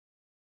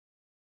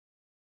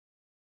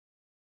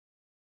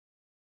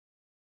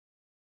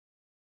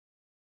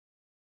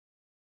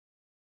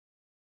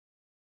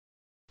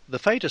The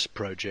Phatus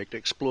Project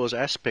explores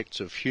aspects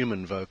of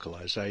human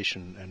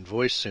vocalization and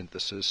voice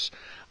synthesis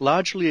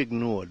largely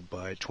ignored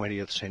by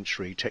 20th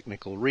century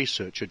technical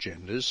research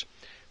agendas,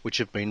 which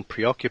have been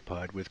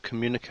preoccupied with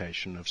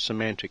communication of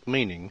semantic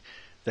meaning,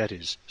 that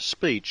is,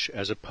 speech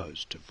as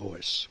opposed to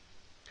voice.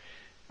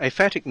 A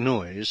phatic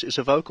noise is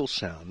a vocal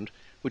sound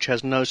which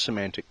has no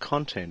semantic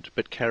content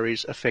but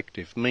carries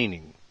affective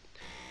meaning.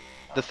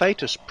 The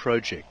Phatus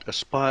Project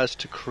aspires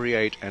to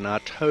create an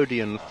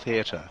Artodian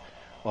theatre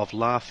of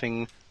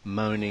laughing,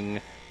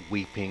 moaning,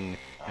 weeping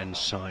and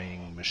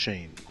sighing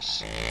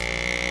machines.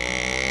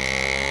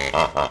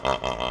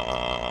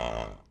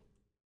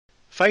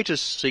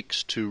 Phatus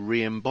seeks to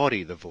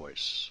re-embody the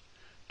voice,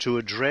 to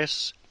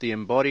address the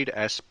embodied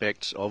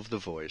aspects of the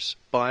voice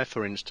by,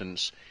 for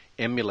instance,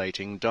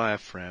 emulating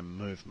diaphragm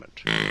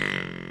movement.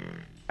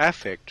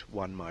 Affect,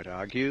 one might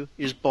argue,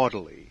 is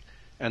bodily,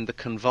 and the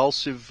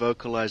convulsive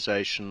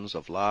vocalizations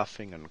of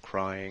laughing and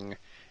crying,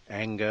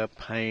 anger,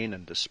 pain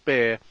and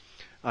despair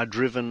are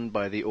driven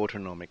by the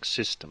autonomic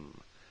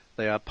system.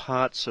 They are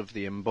parts of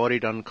the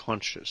embodied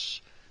unconscious,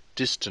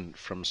 distant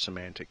from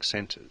semantic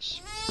centers.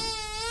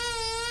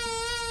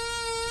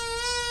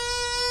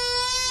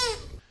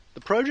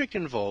 The project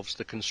involves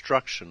the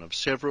construction of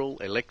several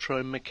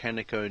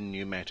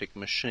electromechanico-pneumatic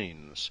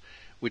machines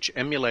which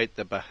emulate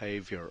the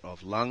behavior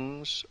of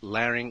lungs,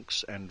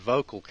 larynx and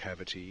vocal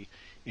cavity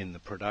in the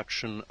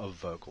production of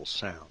vocal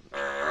sound.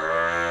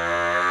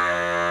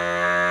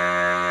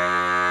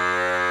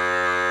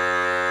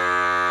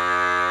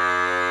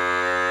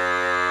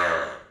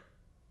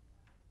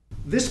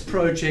 This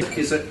project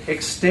is an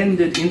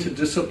extended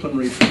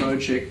interdisciplinary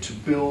project to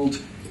build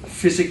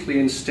physically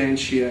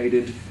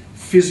instantiated,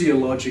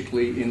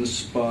 physiologically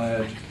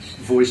inspired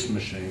voice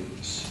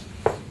machines.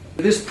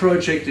 This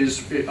project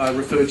I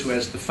refer to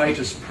as the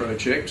Phatus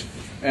Project,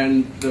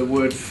 and the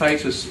word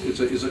Phatus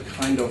is a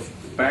kind of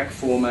back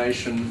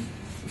formation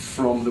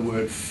from the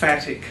word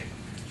phatic,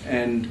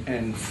 and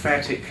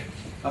phatic.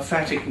 A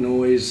phatic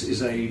noise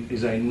is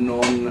a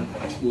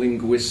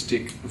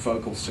non-linguistic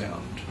vocal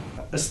sound.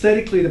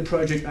 Aesthetically, the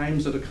project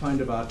aims at a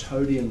kind of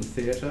Artodian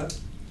theatre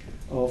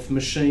of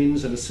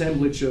machines, an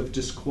assemblage of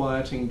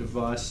disquieting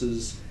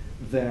devices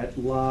that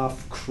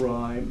laugh,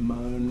 cry,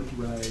 moan,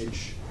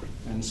 rage,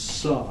 and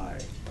sigh.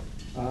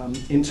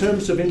 In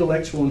terms of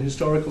intellectual and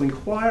historical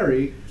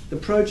inquiry, the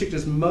project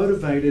is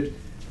motivated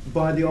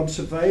by the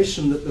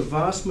observation that the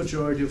vast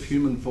majority of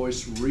human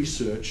voice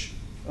research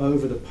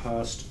over the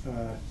past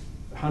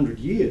 100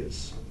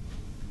 years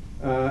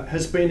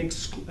has been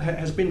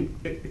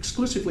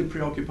exclusively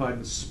preoccupied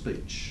with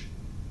speech.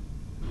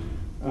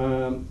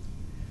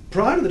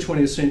 Prior to the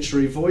 20th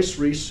century, voice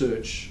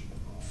research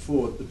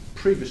for the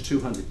previous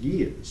 200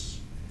 years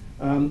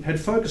had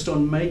focused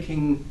on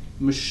making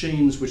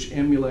machines which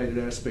emulated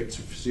aspects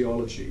of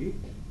physiology.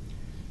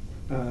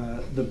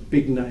 The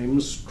big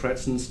names,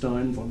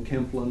 Kratzenstein, von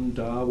Kempelen,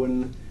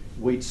 Darwin,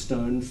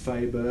 Wheatstone,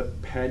 Faber,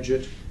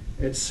 Paget,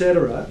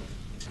 etc.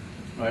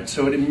 Right,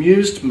 so it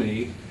amused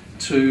me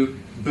to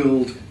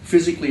build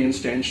physically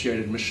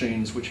instantiated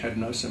machines which had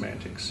no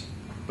semantics,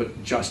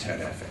 but just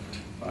had affect.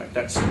 Right?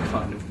 That's the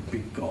kind of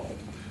big goal.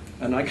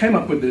 And I came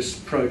up with this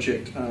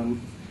project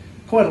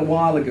quite a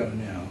while ago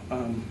now.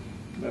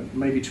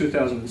 Maybe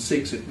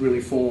 2006 it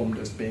really formed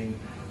as being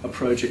a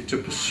project to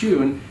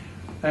pursue.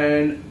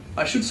 And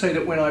I should say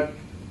that when I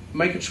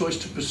make a choice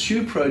to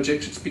pursue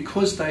projects, it's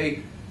because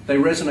they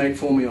resonate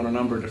for me on a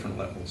number of different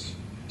levels.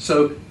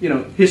 So, you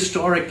know,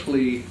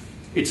 historically,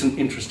 it's an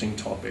interesting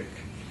topic.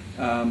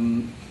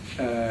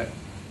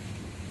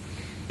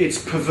 It's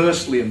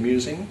perversely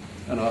amusing,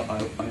 and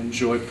I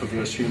enjoy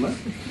perverse humour,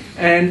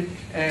 and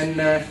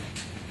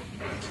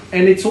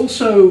it's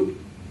also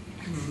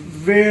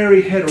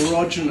very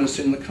heterogeneous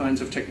in the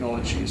kinds of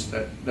technologies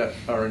that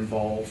are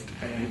involved,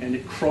 and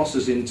it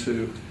crosses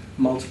into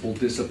multiple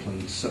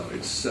disciplines. So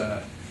it's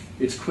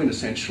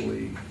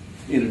quintessentially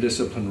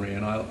interdisciplinary,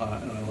 and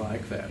I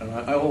like that. And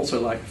I also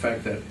like the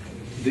fact that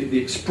the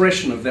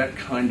expression of that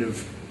kind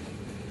of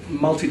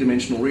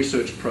multidimensional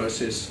research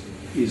process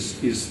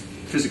is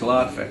physical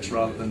artifacts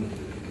rather than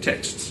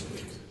texts.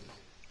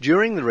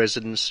 During the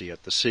residency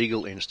at the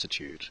Siegel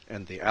Institute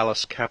and the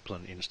Alice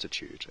Kaplan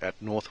Institute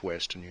at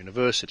Northwestern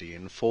University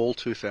in fall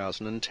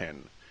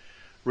 2010,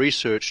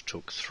 research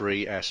took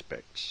three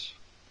aspects: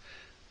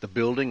 the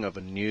building of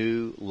a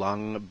new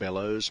lung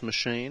bellows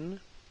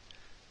machine,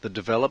 the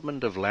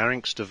development of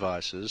larynx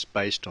devices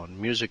based on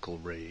musical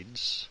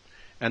reeds,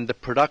 and the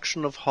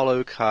production of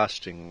hollow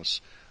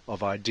castings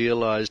of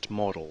idealized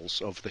models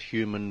of the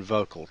human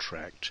vocal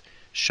tract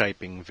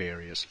shaping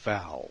various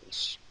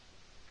vowels.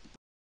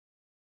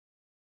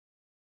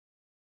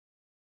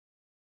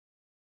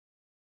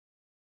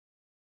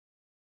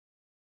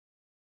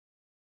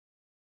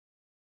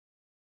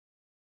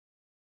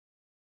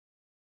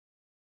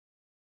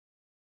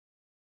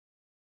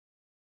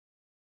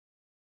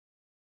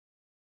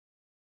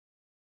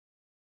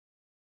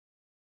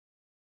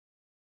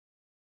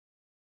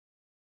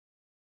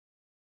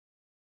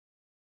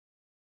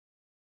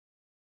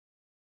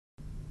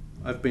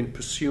 I've been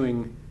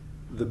pursuing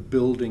the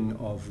building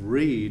of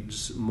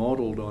reeds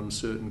modelled on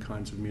certain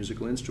kinds of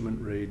musical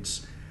instrument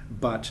reeds,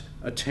 but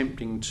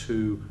attempting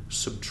to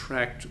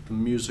subtract the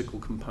musical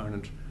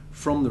component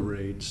from the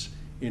reeds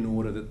in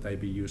order that they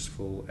be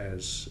useful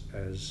as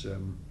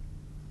an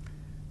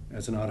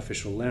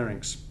artificial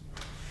larynx.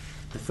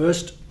 The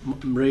first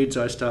reeds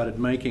I started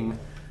making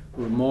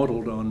were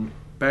modelled on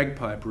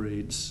bagpipe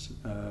reeds,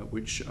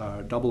 which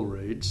are double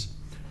reeds,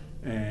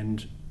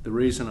 and the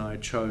reason I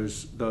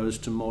chose those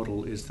to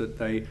model is that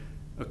they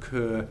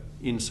occur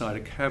inside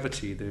a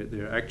cavity.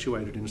 They're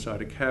actuated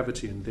inside a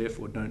cavity and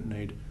therefore don't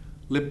need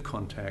lip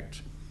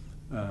contact,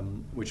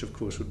 which of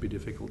course would be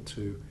difficult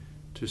to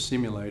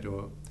simulate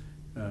or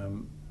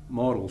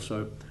model.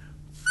 So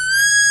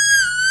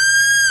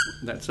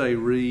that's a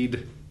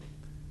reed,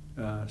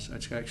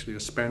 it's actually a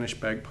Spanish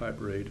bagpipe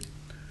reed.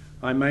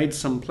 I made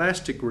some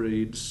plastic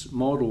reeds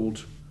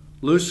modelled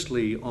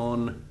loosely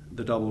on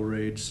the double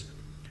reeds,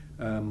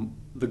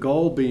 the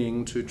goal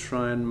being to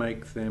try and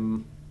make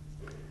them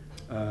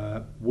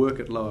work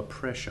at lower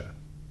pressure,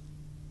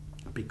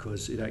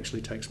 because it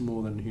actually takes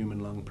more than human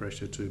lung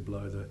pressure to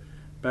blow the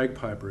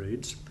bagpipe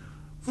reeds.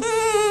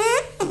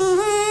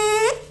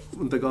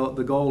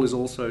 The goal is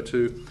also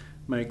to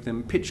make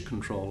them pitch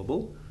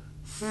controllable.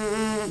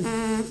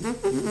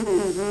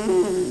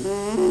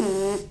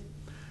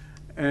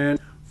 And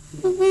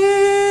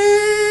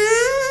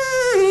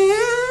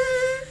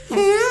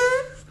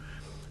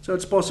so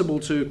it's possible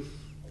to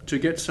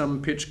get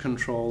some pitch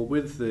control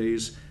with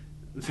these.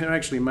 They're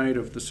actually made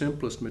of the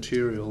simplest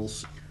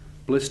materials,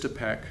 blister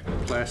pack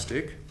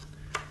plastic,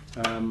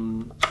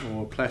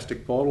 or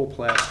plastic bottle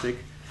plastic.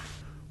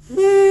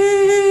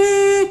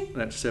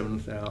 That's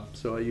 7th thou.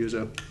 So I use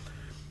a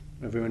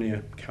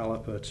vernier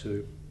caliper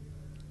to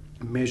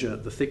measure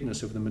the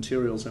thickness of the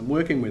materials I'm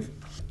working with.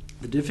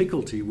 The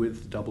difficulty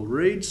with double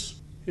reeds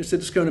is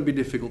that it's going to be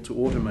difficult to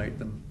automate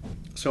them.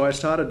 So I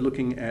started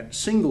looking at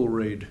single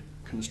reed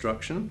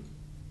construction.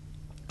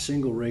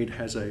 Single reed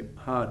has a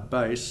hard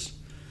base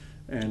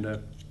and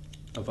a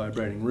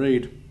vibrating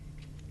reed.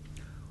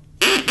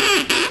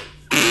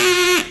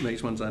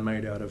 These ones I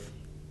made out of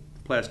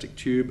plastic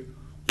tube.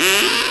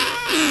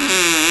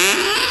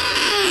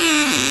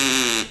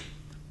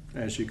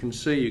 As you can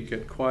see, you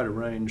get quite a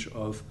range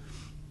of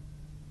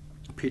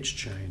pitch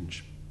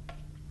change.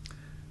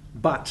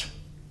 But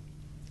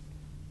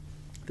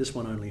this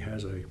one only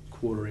has a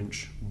 1/4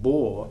 inch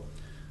bore,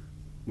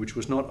 which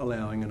was not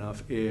allowing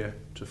enough air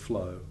to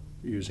flow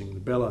using the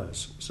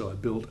bellows. So I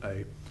built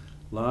a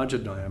larger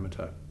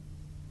diameter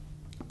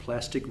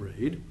plastic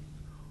reed.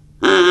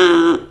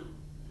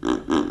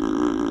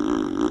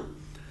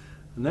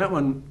 And that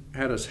one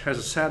has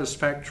a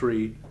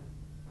satisfactory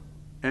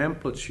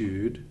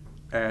amplitude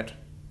at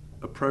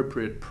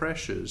appropriate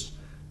pressures.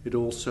 It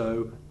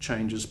also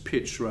changes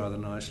pitch rather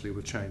nicely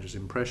with changes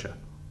in pressure.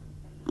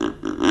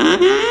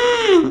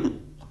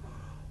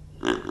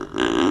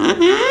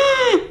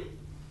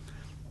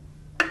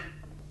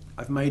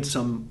 I've made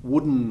some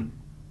wooden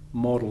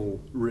model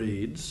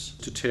reeds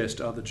to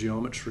test other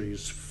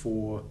geometries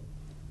for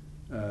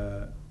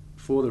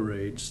the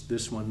reeds.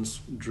 This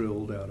one's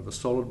drilled out of a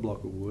solid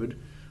block of wood.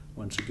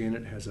 Once again,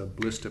 it has a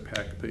blister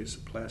pack piece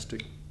of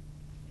plastic.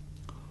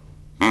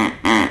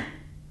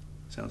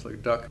 Sounds like a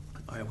duck.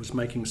 I was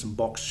making some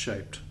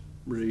box-shaped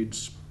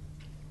reeds,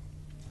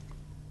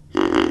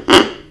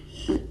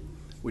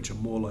 which are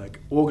more like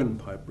organ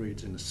pipe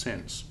reeds in a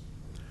sense.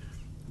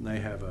 And they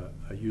have a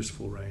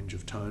useful range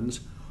of tones.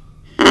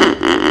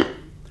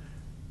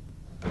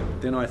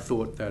 Then I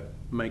thought that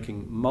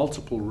making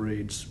multiple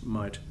reeds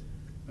might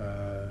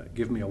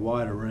give me a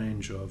wider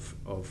range of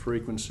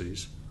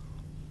frequencies.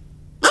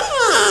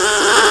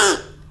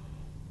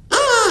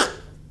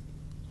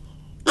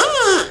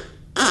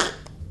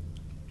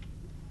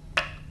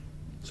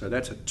 So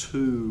that's a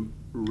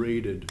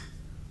 2-reeded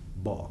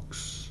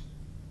box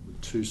with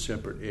 2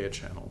 separate air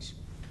channels.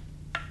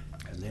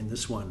 And then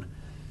this one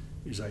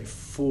is a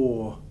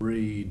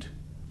 4-reed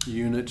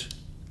unit,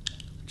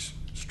 which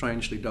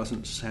strangely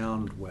doesn't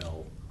sound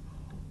well,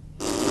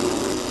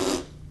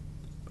 but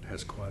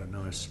has quite a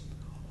nice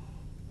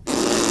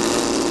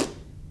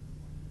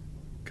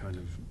kind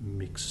of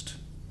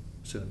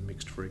set of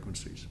mixed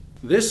frequencies.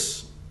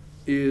 This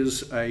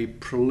is a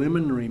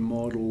preliminary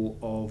model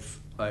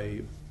of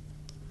a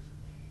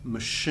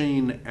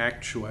machine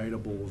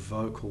actuatable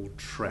vocal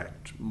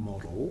tract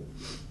model.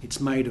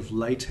 It's made of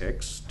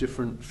latex,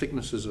 different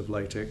thicknesses of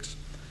latex,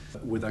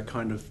 with a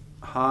kind of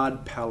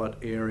hard palate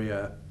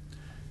area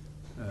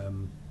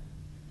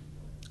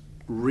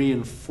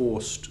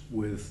reinforced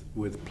with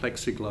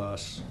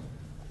plexiglass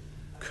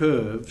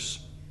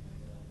curves,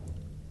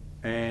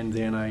 and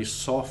then a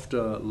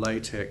softer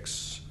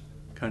latex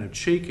kind of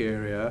cheek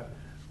area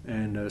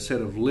and a set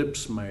of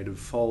lips made of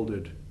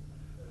folded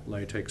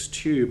latex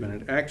tube,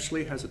 and it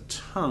actually has a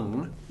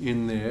tongue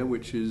in there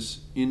which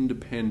is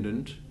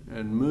independent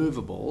and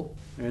movable.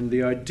 And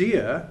the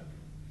idea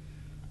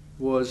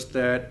was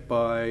that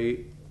by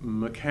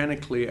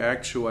mechanically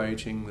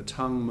actuating the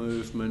tongue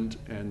movement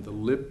and the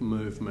lip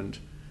movement,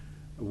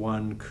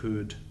 one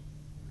could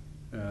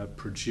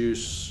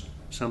produce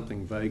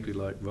something vaguely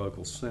like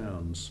vocal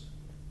sounds.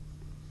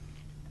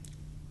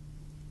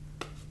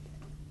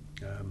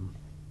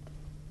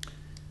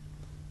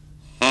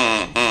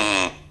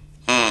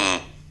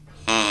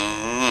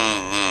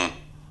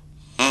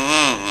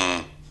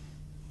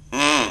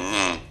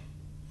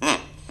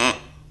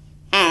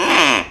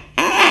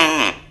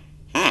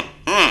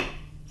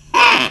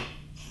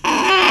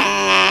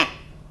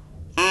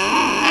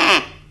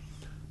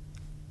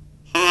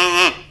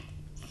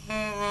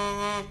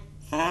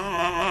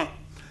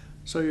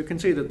 So you can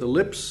see that the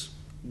lips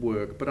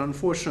work, but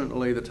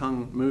unfortunately the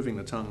tongue, moving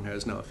the tongue,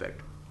 has no effect.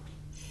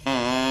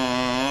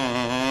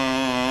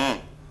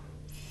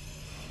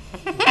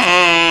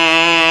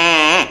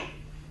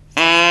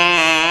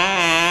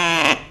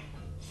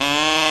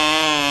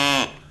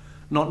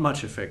 Not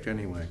much effect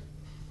anyway.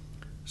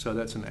 So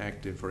that's an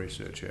active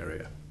research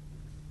area.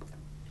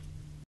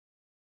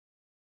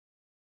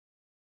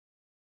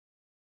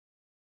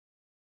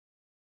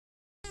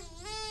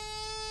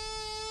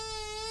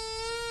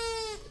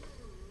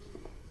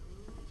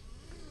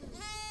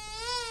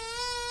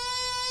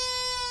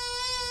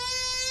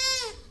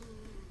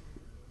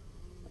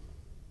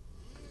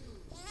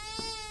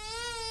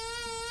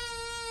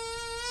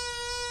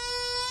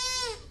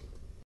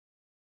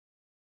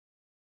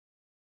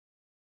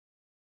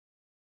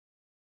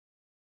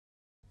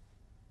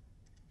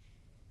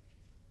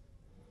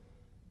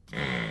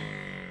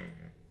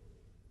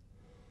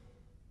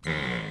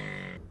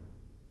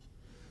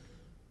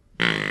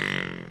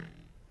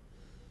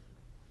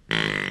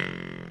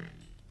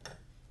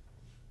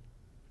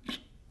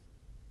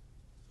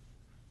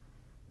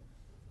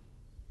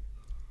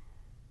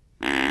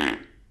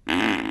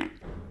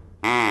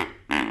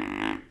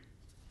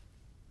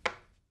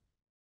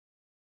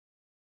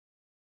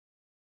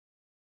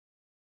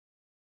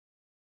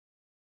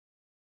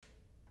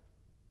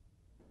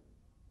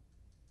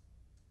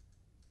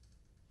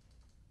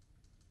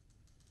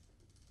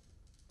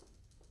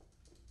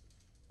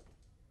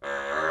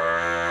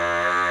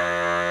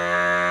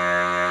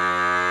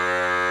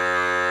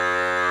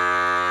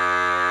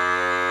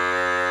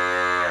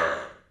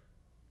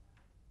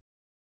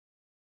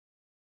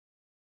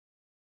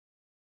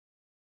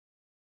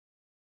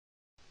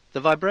 The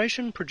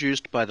vibration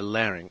produced by the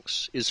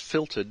larynx is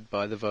filtered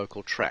by the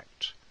vocal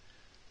tract.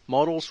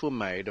 Models were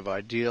made of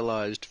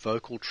idealized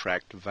vocal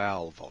tract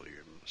vowel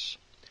volumes.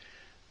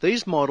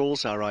 These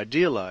models are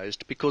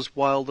idealized because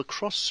while the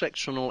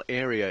cross-sectional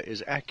area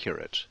is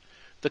accurate,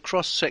 the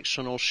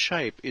cross-sectional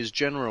shape is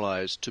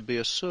generalized to be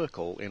a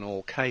circle in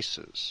all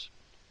cases.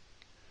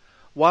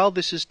 While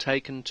this is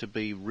taken to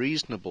be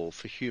reasonable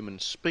for human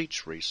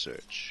speech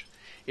research,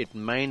 it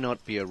may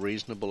not be a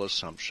reasonable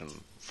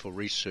assumption for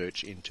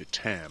research into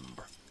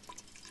timbre.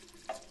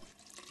 Okay,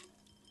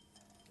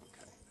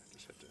 I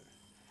just had to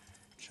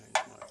change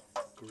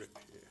my grip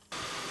here.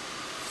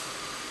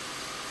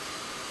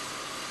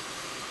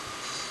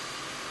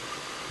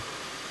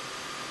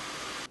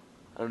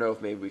 I don't know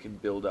if maybe we can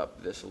build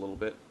up this a little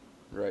bit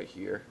right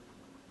here.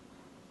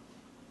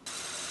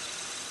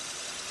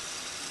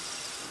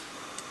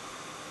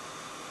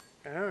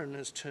 Aaron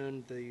has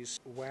turned these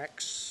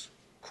wax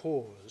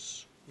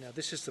cores. Now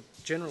this is the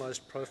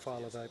generalized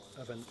profile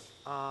of an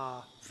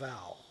R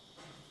vowel.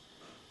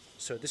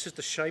 So this is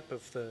the shape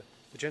of the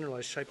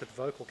generalized shape of the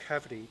vocal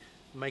cavity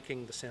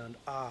making the sound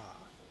R.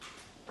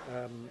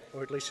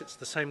 Or at least it's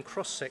the same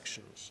cross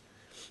sections.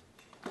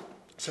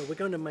 So we're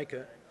going to make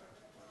a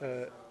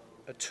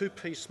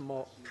two-piece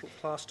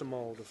plaster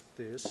mold of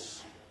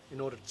this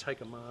in order to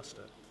take a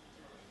master.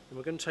 And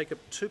we're going to take a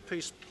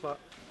two-piece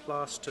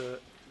plaster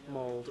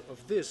mold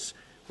of this,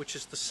 which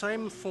is the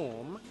same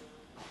form,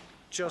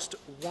 just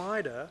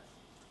wider.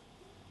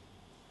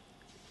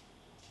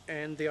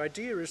 And the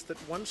idea is that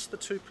once the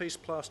two-piece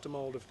plaster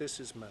mold of this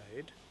is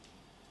made,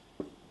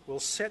 we'll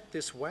set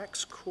this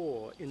wax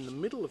core in the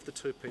middle of the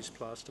two-piece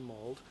plaster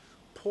mold,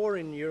 pour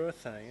in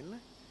urethane,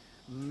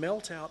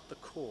 melt out the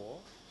core,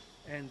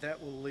 and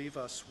that will leave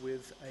us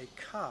with a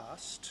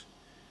cast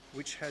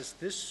which has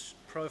this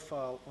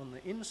profile on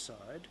the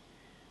inside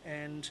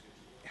and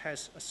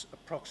has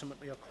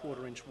approximately a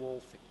 1/4 inch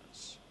wall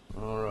thickness.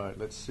 All right,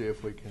 let's see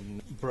if we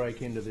can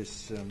break into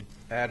this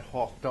ad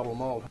hoc double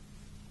mold.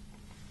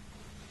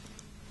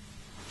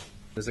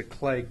 There's a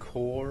clay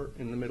core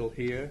in the middle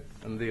here,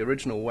 and the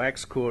original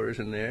wax core is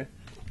in there.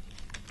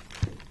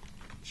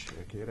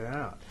 Check it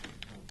out.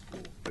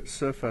 But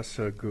so far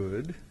so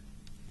good.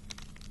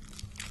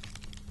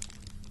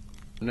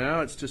 Now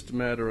it's just a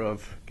matter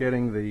of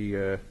getting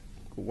the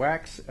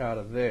wax out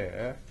of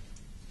there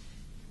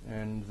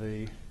and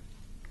the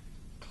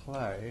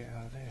clay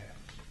out of there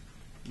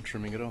and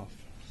trimming it off.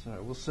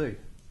 So we'll see.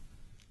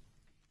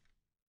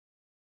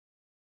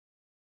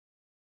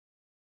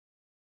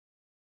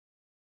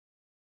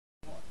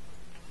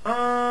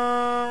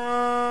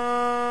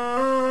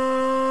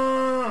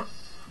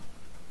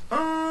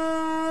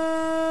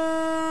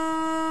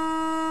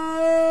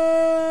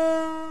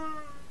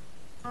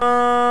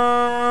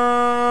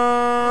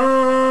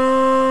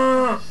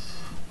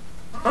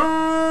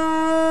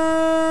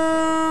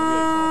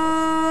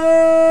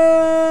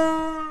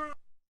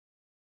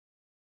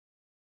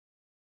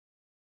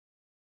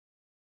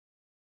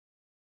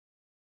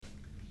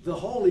 The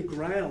holy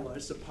grail, I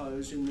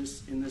suppose, in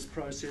this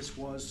process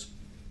was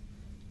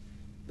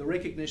the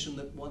recognition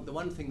that the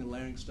one thing the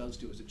larynx does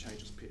do is it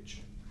changes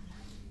pitch.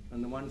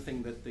 And the one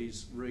thing that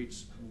these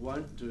reeds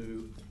won't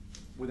do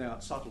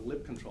without subtle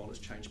lip control is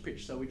change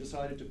pitch. So we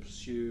decided to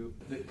pursue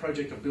the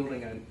project of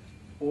building an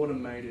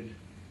automated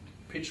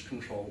pitch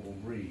controllable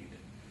reed.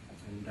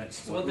 And that's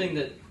so one thing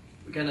that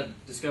we kind of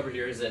discovered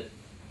here is that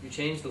you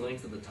change the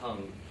length of the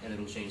tongue and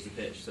it'll change the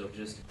pitch. So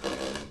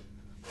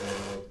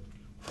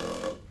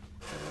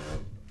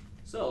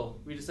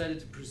we decided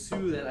to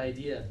pursue that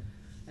idea,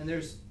 and there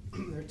are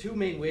two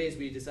main ways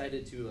we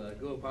decided to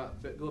go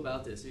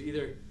about this.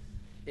 Either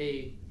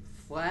a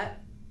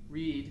flat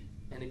reed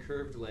and a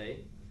curved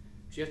lay,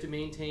 which you have to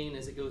maintain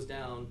as it goes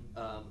down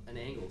an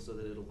angle so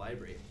that it'll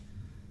vibrate.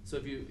 So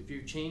if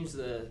you change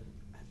the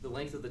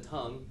length of the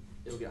tongue,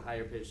 it'll get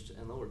higher pitched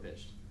and lower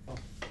pitched. Oh.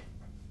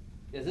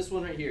 Yeah, this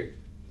one right here,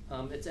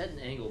 it's at an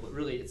angle, but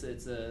really it's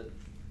a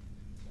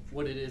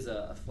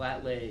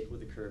flat lay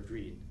with a curved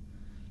reed.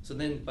 So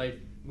then by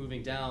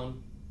moving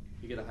down,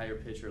 you get a higher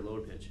pitch or a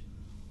lower pitch.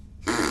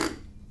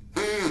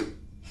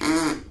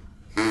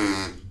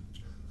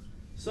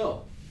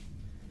 So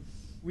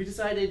we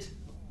decided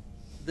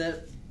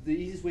that the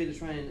easiest way to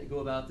try and go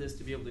about this,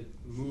 to be able to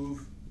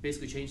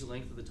basically change the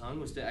length of the tongue,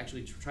 was to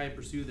actually try and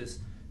pursue this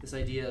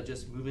idea of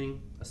just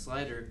moving a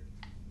slider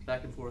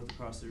back and forth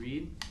across the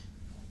reed.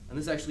 And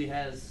this actually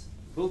has,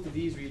 both of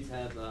these reeds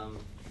have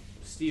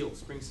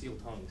spring steel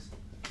tongues.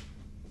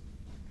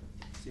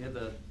 So you have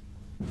the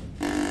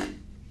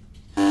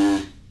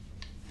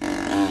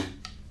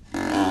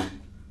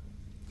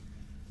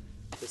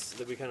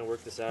that we kind of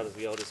worked this out is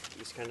we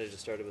kind of just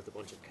started with a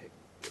bunch of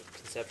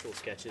conceptual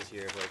sketches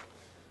here of like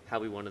how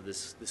we wanted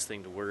this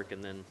thing to work,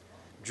 and then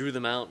drew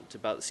them out to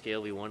about the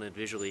scale we wanted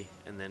visually,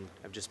 and then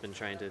I've just been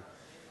trying to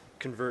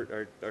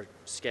convert our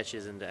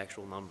sketches into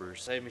actual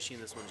numbers. I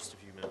machined this one just a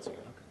few minutes ago.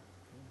 Okay.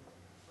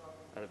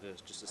 Out of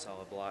just a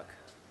solid block.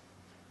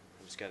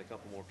 I've just got a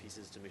couple more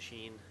pieces to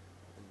machine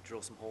and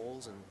drill some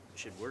holes, and it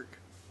should work.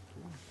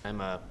 I'm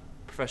a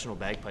professional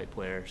bagpipe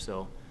player,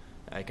 so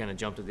I kind of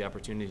jumped at the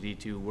opportunity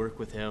to work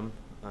with him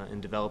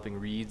in developing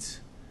reeds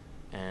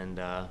and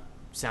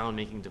sound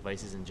making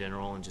devices in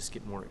general, and just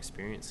get more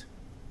experience.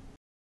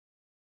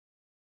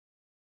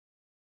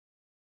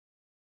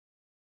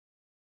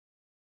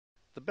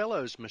 The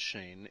bellows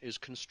machine is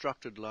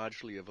constructed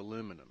largely of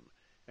aluminum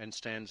and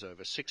stands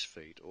over 6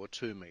 feet or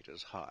 2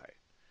 meters high.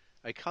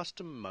 A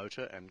custom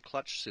motor and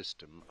clutch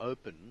system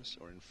opens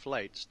or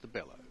inflates the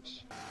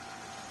bellows.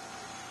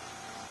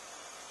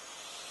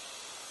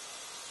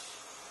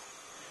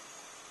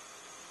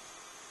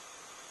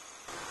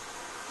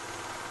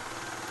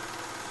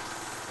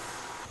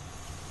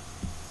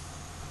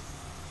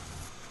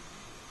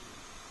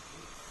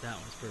 That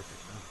one's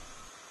perfect, though.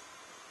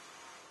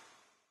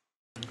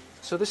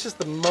 So this is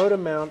the motor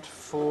mount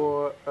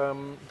for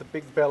the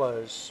big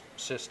bellows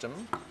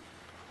system,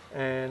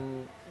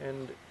 and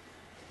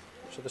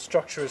so the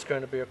structure is going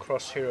to be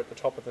across here at the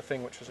top of the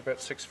thing, which is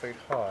about 6 feet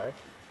high,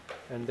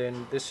 and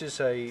then this is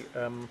a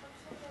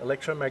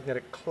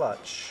electromagnetic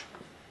clutch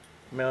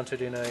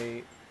mounted in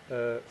a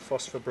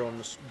phosphor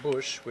bronze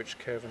bush, which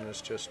Kevin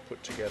has just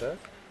put together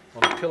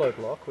on a pillow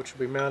block, which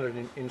will be mounted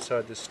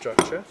inside this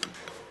structure,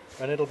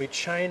 and it'll be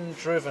chain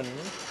driven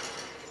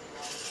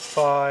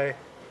by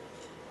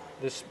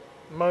this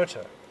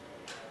motor.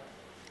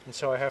 And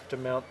so I have to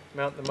mount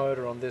the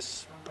motor on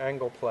this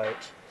angle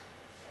plate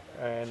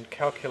and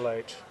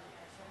calculate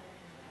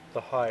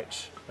the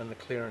height and the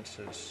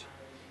clearances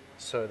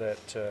so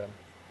that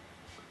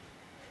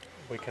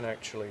we can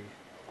actually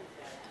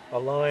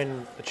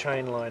align the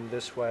chain line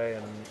this way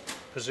and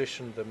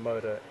position the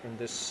motor in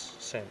this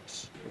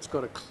sense. It's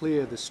got to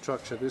clear this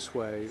structure this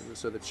way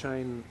so the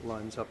chain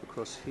lines up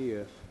across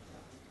here.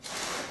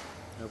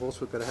 I've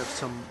also got to have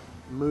some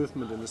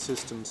movement in the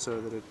system so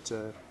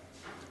that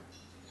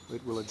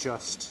it will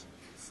adjust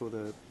for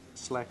the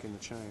slack in the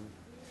chain.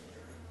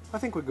 I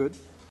think we're good.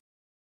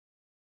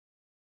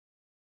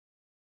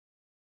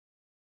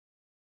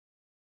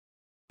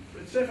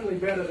 It's definitely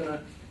better than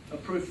a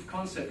proof of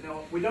concept.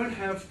 Now, we don't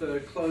have the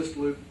closed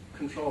loop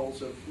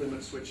controls of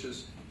limit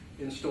switches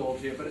installed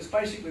here, but it's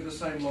basically the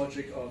same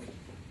logic of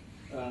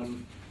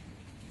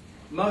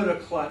motor,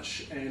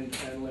 clutch, and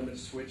limit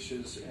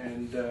switches,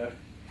 and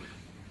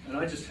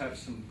I just have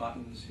some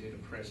buttons here to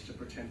press to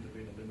pretend to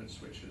be the limit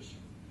switches.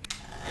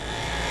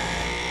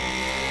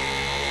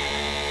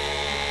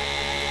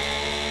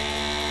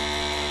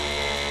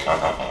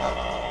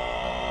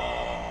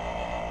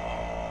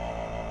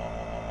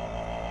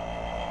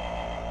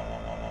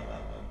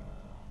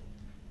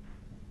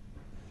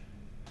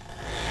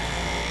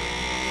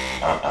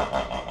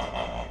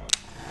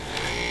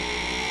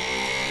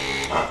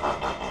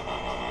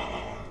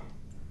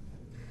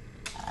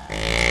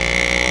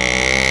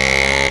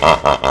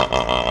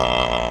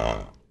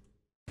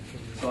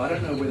 So I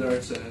don't know whether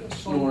it's a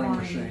snoring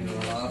machine or a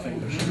laughing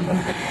machine.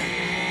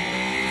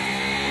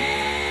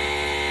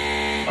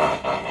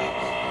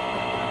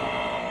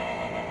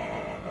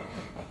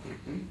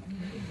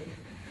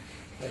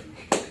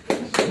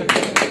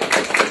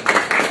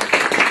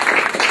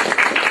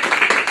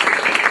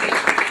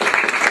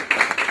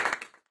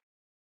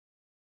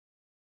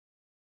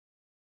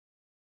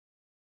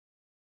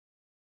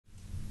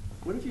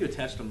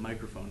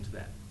 microphone to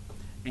that,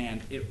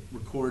 and it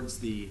records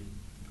the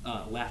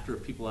laughter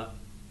of people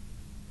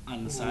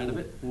on the side of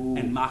it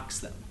and mocks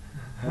them.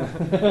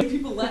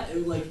 People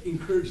like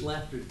encourage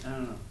laughter. I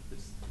don't know.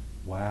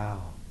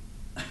 Wow.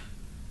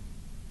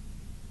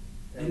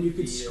 And you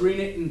could screen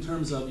it in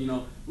terms of,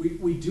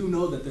 we do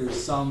know that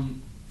there's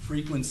some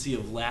frequency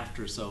of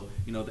laughter, so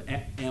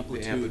the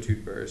amplitude. The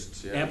amplitude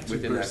bursts,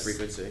 within that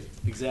frequency.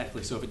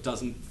 Exactly. So if it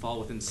doesn't fall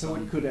within So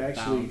some it could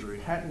actually boundary,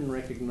 pattern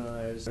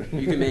recognize.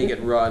 You can make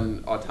it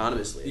run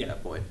autonomously at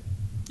that point.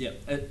 Yeah,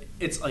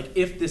 it's like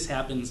if this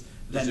happens,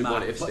 then This is not.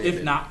 one if But if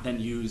statement. not, then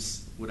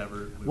use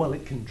whatever. Well,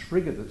 it can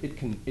trigger it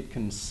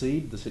can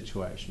seed the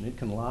situation. It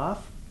can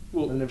laugh,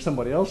 Well- and if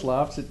somebody else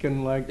laughs, it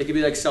can It can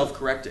be like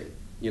self-correcting,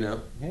 yeah.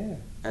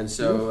 And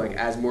so, Beautiful. like,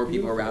 as more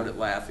people Beautiful. around it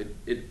laugh,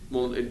 it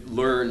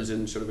learns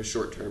in sort of a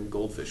short-term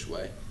goldfish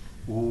way.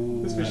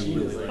 Ooh. This machine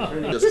is like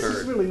pretty- Just This heard.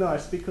 is really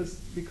nice because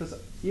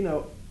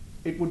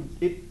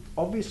it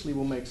obviously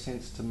will make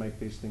sense to make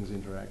these things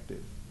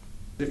interactive.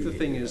 If the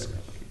thing is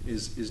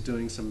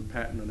doing some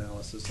pattern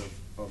analysis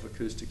of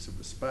acoustics of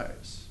the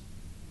space,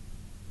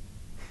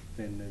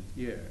 then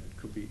it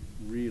could be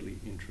really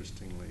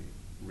interestingly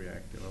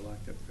reactive. I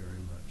like that very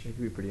much. It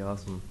could be pretty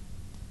awesome.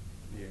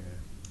 Yeah,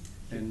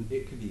 and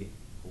it could be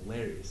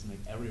hilarious and make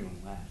everyone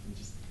laugh, and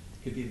just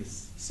it could be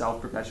this.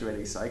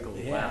 Self-perpetuating cycle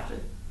of laughter.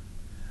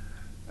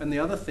 And the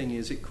other thing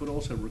is it could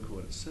also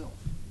record itself.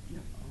 Yeah.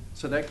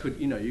 So that could,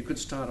 you could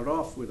start it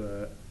off with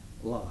a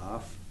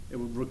laugh, it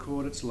would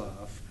record its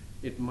laugh,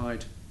 it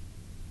might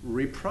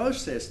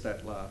reprocess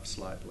that laugh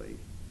slightly,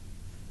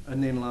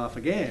 and then laugh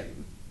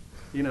again,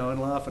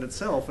 and laugh at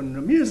itself and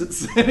amuse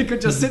itself. It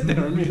could just sit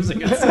there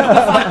amusing itself.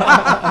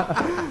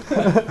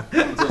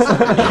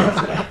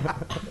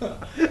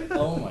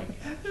 Oh my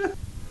god.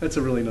 That's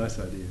a really nice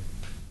idea.